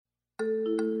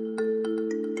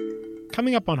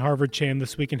Coming up on Harvard Chan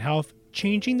This Week in Health,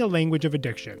 changing the language of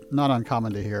addiction. Not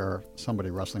uncommon to hear somebody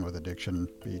wrestling with addiction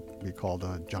be called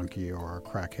a junkie or a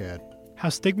crackhead. How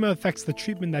stigma affects the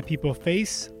treatment that people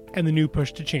face, and the new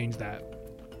push to change that.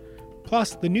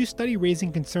 Plus, the new study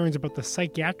raising concerns about the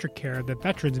psychiatric care that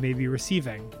veterans may be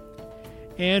receiving.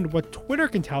 And what Twitter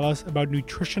can tell us about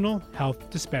nutritional health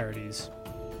disparities.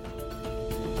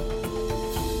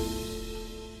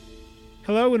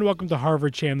 Hello and welcome to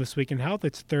Harvard Chan This Week in Health.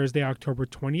 It's Thursday, October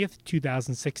 20th,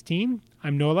 2016.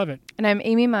 I'm Noah Levitt. And I'm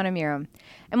Amy Montemuro.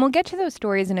 And we'll get to those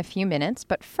stories in a few minutes,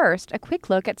 but first, a quick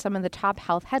look at some of the top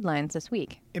health headlines this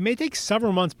week. It may take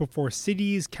several months before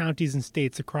cities, counties, and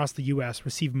states across the U.S.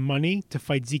 receive money to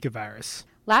fight Zika virus.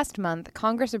 Last month,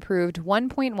 Congress approved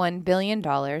 $1.1 billion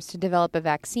to develop a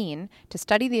vaccine to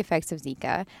study the effects of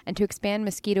Zika and to expand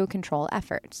mosquito control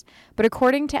efforts. But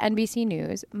according to NBC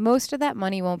News, most of that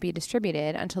money won't be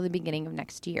distributed until the beginning of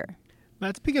next year.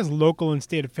 That's because local and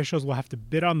state officials will have to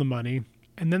bid on the money,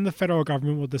 and then the federal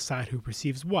government will decide who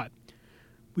receives what.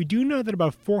 We do know that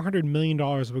about $400 million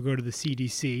will go to the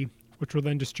CDC, which will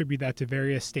then distribute that to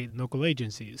various state and local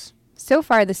agencies. So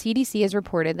far, the CDC has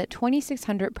reported that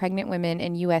 2,600 pregnant women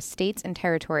in U.S. states and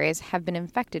territories have been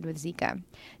infected with Zika.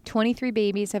 23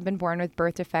 babies have been born with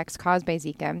birth defects caused by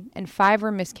Zika, and 5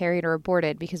 were miscarried or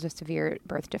aborted because of severe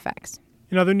birth defects.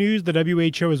 In other news, the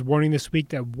WHO is warning this week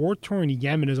that war-torn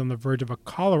Yemen is on the verge of a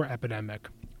cholera epidemic.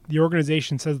 The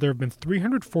organization says there have been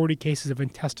 340 cases of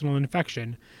intestinal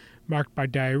infection, marked by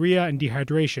diarrhea and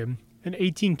dehydration, and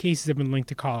 18 cases have been linked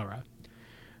to cholera.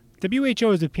 WHO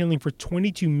is appealing for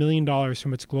 $22 million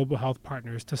from its global health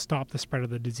partners to stop the spread of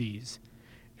the disease.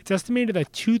 It's estimated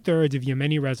that two-thirds of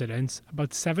Yemeni residents, about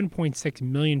 7.6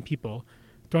 million people,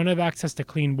 don't have access to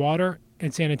clean water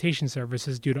and sanitation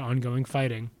services due to ongoing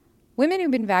fighting. Women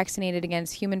who've been vaccinated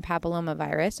against human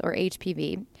papillomavirus, or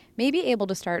HPV, may be able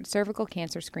to start cervical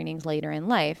cancer screenings later in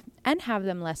life and have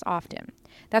them less often.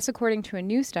 That's according to a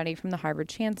new study from the Harvard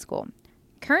Chan School.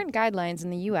 Current guidelines in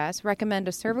the U.S. recommend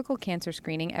a cervical cancer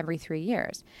screening every 3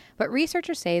 years, but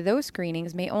researchers say those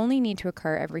screenings may only need to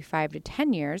occur every 5 to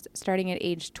 10 years, starting at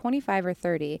age 25 or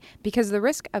 30, because the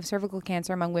risk of cervical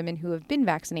cancer among women who have been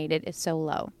vaccinated is so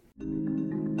low.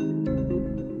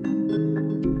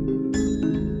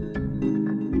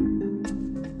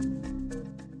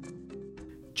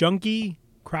 Junkie,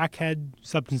 crackhead,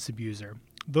 substance abuser.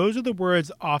 Those are the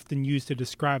words often used to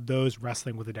describe those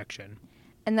wrestling with addiction.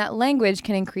 And that language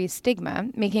can increase stigma,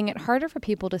 making it harder for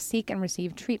people to seek and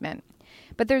receive treatment.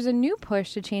 But there's a new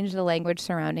push to change the language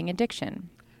surrounding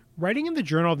addiction. Writing in the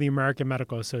Journal of the American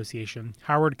Medical Association,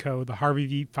 Howard Koh, the Harvey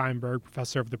V. Feinberg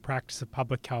Professor of the Practice of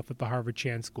Public Health at the Harvard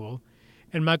Chan School,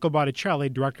 and Michael Botticelli,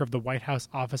 Director of the White House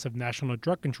Office of National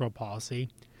Drug Control Policy,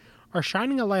 are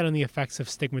shining a light on the effects of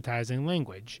stigmatizing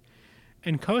language.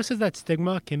 And Koh says that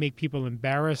stigma can make people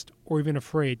embarrassed or even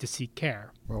afraid to seek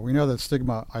care. Well, we know that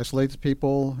stigma isolates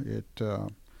people. It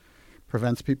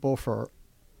prevents people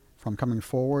from coming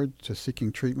forward to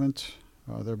seeking treatment.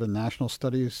 There have been national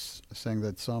studies saying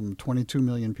that some 22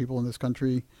 million people in this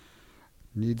country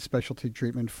need specialty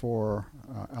treatment for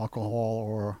alcohol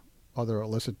or other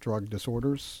illicit drug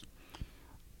disorders.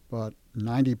 But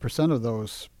 90% of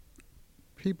those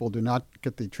people do not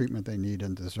get the treatment they need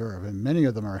and deserve, and many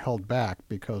of them are held back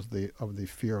because of the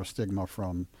fear of stigma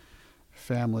from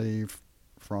family,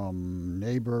 from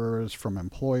neighbors, from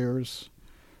employers.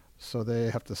 So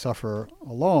they have to suffer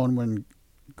alone when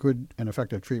good and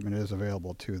effective treatment is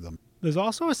available to them. There's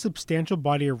also a substantial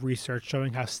body of research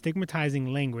showing how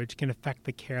stigmatizing language can affect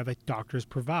the care that doctors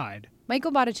provide.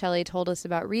 Michael Botticelli told us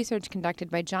about research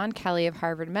conducted by John Kelly of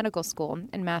Harvard Medical School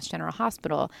and Mass General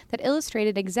Hospital that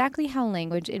illustrated exactly how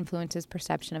language influences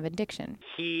perception of addiction.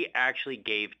 He actually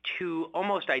gave 2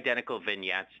 almost identical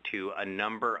vignettes to a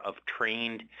number of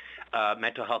trained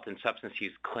mental health and substance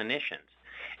use clinicians.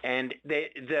 And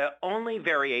the only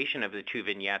variation of the 2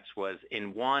 vignettes was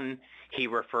in one, he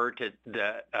referred to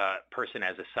the person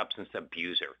as a substance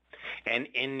abuser. And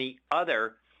in the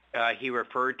other, he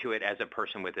referred to it as a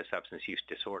person with a substance use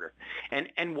disorder.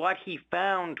 And what he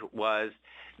found was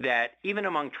that even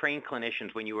among trained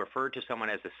clinicians, when you refer to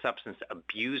someone as a substance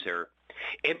abuser,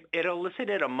 it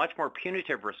elicited a much more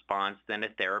punitive response than a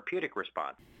therapeutic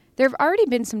response. There have already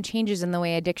been some changes in the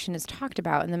way addiction is talked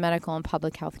about in the medical and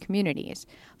public health communities.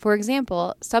 For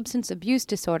example, substance abuse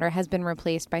disorder has been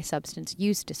replaced by substance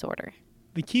use disorder.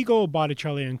 The key goal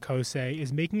Botticelli and Koh say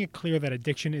is making it clear that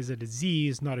addiction is a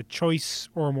disease, not a choice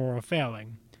or a moral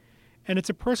failing. And it's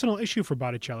a personal issue for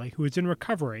Botticelli, who is in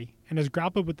recovery and has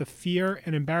grappled with the fear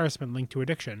and embarrassment linked to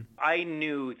addiction. I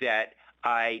knew that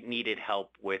I needed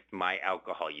help with my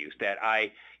alcohol use, that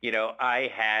I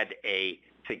had a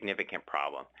significant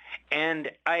problem.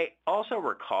 And I also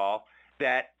recall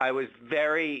that I was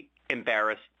very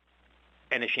embarrassed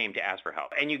and ashamed to ask for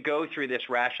help. And you go through this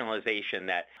rationalization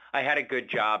that I had a good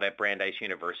job at Brandeis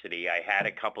University. I had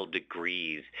a couple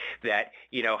degrees that,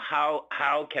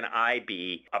 how can I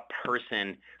be a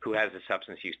person who has a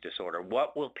substance use disorder?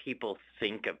 What will people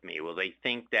think of me? Will they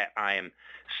think that I am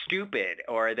stupid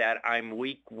or that I'm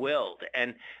weak-willed?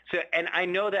 And I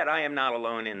know that I am not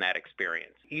alone in that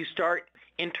experience. You start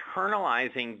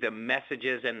internalizing the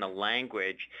messages and the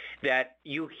language that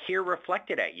you hear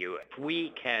reflected at you. If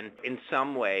we can, in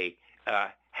some way,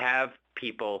 have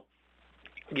people,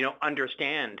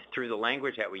 understand through the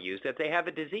language that we use that they have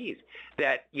a disease,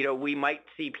 that, we might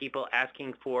see people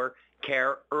asking for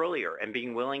care earlier and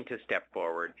being willing to step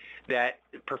forward, that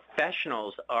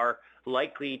professionals are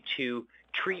likely to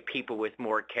treat people with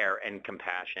more care and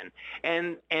compassion,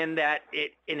 and that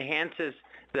it enhances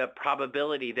the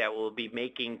probability that we'll be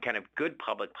making kind of good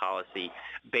public policy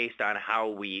based on how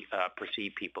we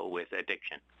perceive people with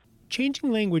addiction.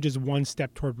 Changing language is one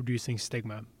step toward reducing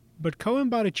stigma, but Coe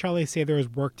and Botticelli say there is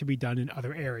work to be done in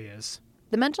other areas.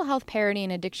 The Mental Health Parity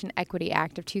and Addiction Equity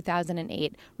Act of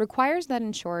 2008 requires that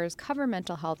insurers cover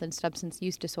mental health and substance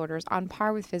use disorders on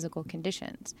par with physical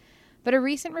conditions. But a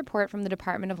recent report from the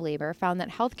Department of Labor found that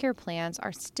healthcare plans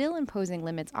are still imposing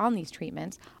limits on these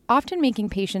treatments, often making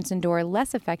patients endure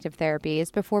less effective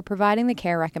therapies before providing the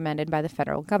care recommended by the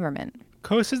federal government.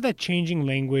 Coe says that changing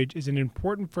language is an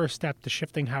important first step to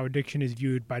shifting how addiction is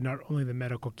viewed by not only the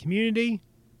medical community,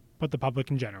 but the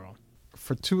public in general.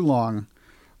 For too long,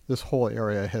 this whole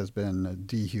area has been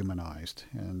dehumanized,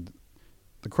 and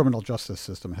the criminal justice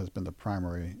system has been the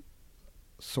primary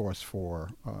source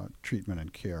for treatment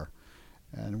and care.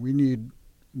 And we need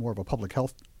more of a public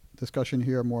health discussion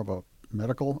here, more of a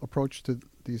medical approach to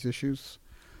these issues.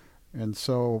 And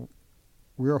so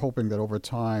we're hoping that over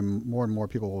time, more and more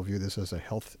people will view this as a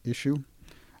health issue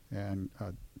and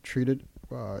treat it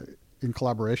in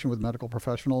collaboration with medical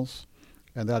professionals.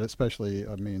 And that especially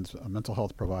means mental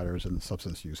health providers and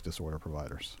substance use disorder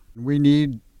providers. We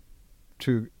need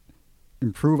to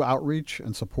improve outreach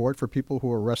and support for people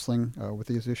who are wrestling with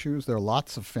these issues. There are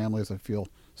lots of families that feel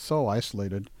so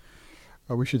isolated.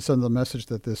 We should send the message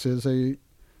that this is a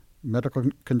medical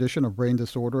condition, a brain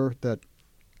disorder that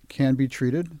can be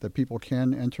treated, that people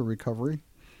can enter recovery,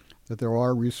 that there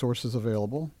are resources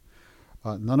available.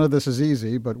 None of this is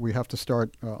easy, but we have to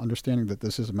start understanding that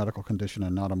this is a medical condition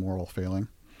and not a moral failing.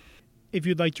 If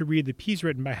you'd like to read the piece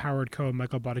written by Howard Coe and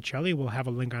Michael Botticelli, we'll have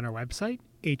a link on our website,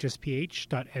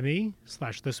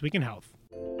 hsph.me/thisweekinhealth.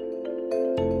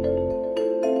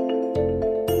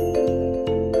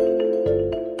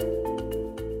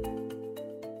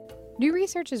 New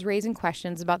research is raising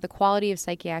questions about the quality of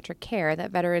psychiatric care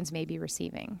that veterans may be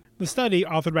receiving. The study,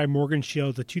 authored by Morgan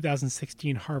Shields, a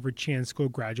 2016 Harvard Chan School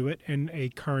graduate and a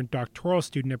current doctoral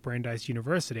student at Brandeis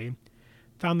University,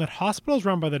 found that hospitals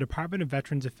run by the Department of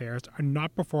Veterans Affairs are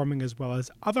not performing as well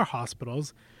as other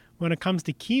hospitals when it comes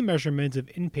to key measurements of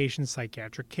inpatient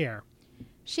psychiatric care.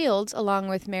 Shields, along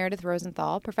with Meredith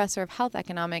Rosenthal, professor of health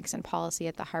economics and policy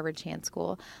at the Harvard Chan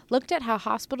School, looked at how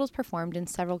hospitals performed in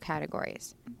several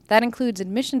categories. That includes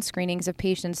admission screenings of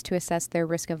patients to assess their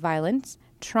risk of violence,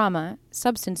 trauma,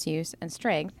 substance use, and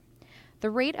strength,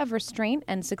 the rate of restraint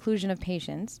and seclusion of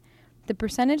patients, the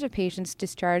percentage of patients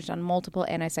discharged on multiple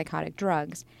antipsychotic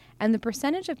drugs, and the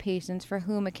percentage of patients for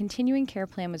whom a continuing care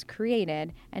plan was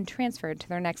created and transferred to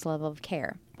their next level of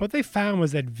care. What they found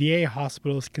was that VA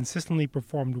hospitals consistently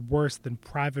performed worse than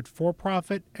private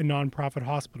for-profit and nonprofit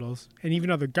hospitals, and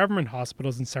even other government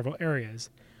hospitals in several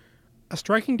areas. A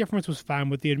striking difference was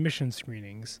found with the admission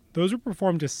screenings. Those were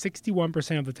performed just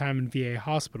 61% of the time in VA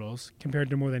hospitals, compared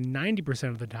to more than 90%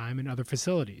 of the time in other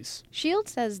facilities.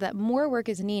 Shields says that more work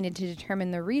is needed to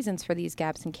determine the reasons for these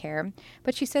gaps in care,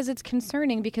 but she says it's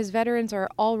concerning because veterans are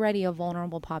already a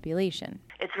vulnerable population.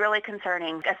 It's really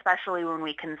concerning, especially when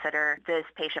we consider this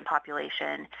patient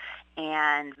population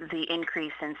and the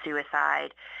increase in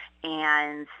suicide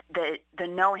and the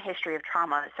known history of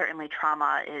trauma. Certainly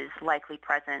trauma is likely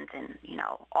present in,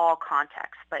 all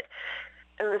contexts, but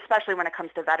especially when it comes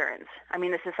to veterans. I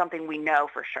mean, this is something we know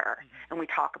for sure and we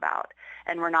talk about,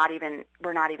 and we're not even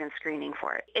screening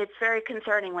for it. It's very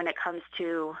concerning when it comes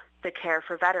to the care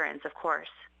for veterans, of course.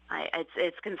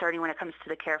 It's concerning when it comes to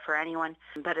the care for anyone,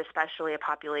 but especially a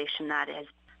population that has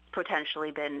potentially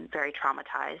been very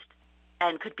traumatized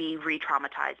and could be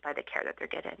re-traumatized by the care that they're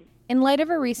getting. In light of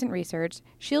her recent research,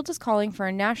 Shields is calling for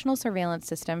a national surveillance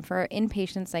system for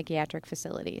inpatient psychiatric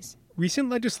facilities. Recent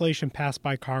legislation passed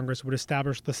by Congress would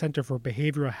establish the Center for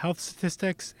Behavioral Health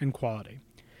Statistics and Quality.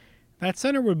 That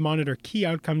center would monitor key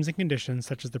outcomes and conditions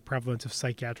such as the prevalence of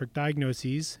psychiatric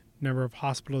diagnoses, number of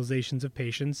hospitalizations of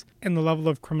patients, and the level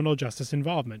of criminal justice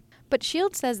involvement. But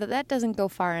Shields says that doesn't go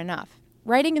far enough.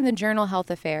 Writing in the journal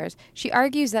Health Affairs, she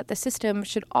argues that the system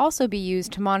should also be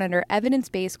used to monitor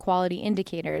evidence-based quality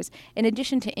indicators in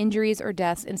addition to injuries or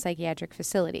deaths in psychiatric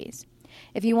facilities.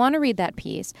 If you want to read that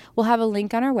piece, we'll have a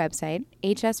link on our website,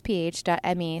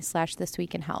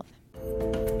 hsph.me/thisweekinhealth.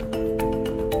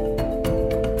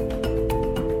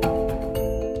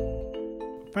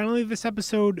 Finally, this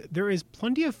episode, there is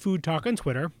plenty of food talk on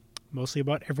Twitter, mostly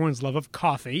about everyone's love of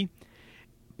coffee.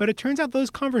 But it turns out those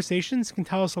conversations can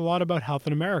tell us a lot about health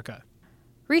in America.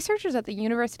 Researchers at the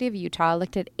University of Utah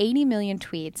looked at 80 million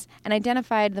tweets and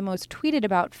identified the most tweeted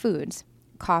about foods: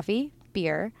 coffee,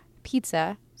 beer,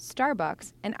 pizza,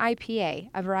 Starbucks, and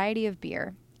IPA, a variety of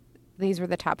beer. These were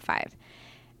the top 5.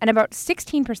 And about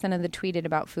 16% of the tweeted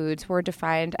about foods were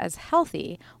defined as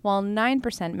healthy, while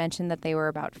 9% mentioned that they were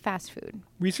about fast food.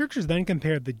 Researchers then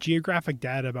compared the geographic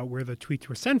data about where the tweets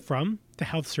were sent from to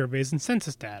health surveys and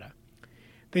census data.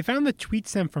 They found that tweets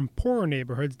sent from poorer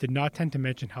neighborhoods did not tend to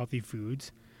mention healthy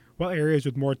foods, while areas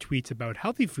with more tweets about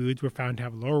healthy foods were found to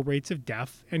have lower rates of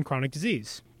death and chronic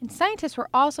disease. And scientists were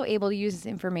also able to use this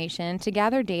information to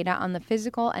gather data on the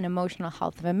physical and emotional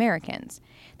health of Americans.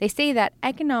 They say that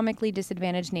economically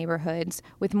disadvantaged neighborhoods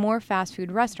with more fast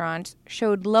food restaurants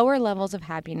showed lower levels of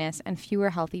happiness and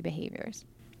fewer healthy behaviors.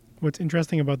 What's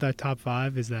interesting about that top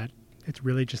 5 is that it's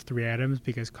really just 3 items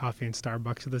because coffee and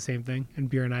Starbucks are the same thing and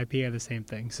beer and IPA are the same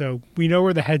thing. So we know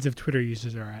where the heads of Twitter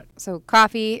users are at. So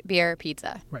coffee, beer,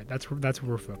 pizza. Right, that's where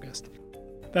we're focused.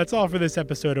 That's all for this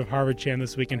episode of Harvard Chan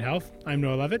This Week in Health. I'm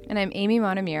Noah Levitt. And I'm Amy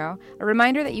Montemuro. A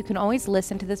reminder that you can always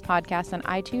listen to this podcast on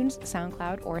iTunes,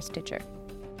 SoundCloud, or Stitcher.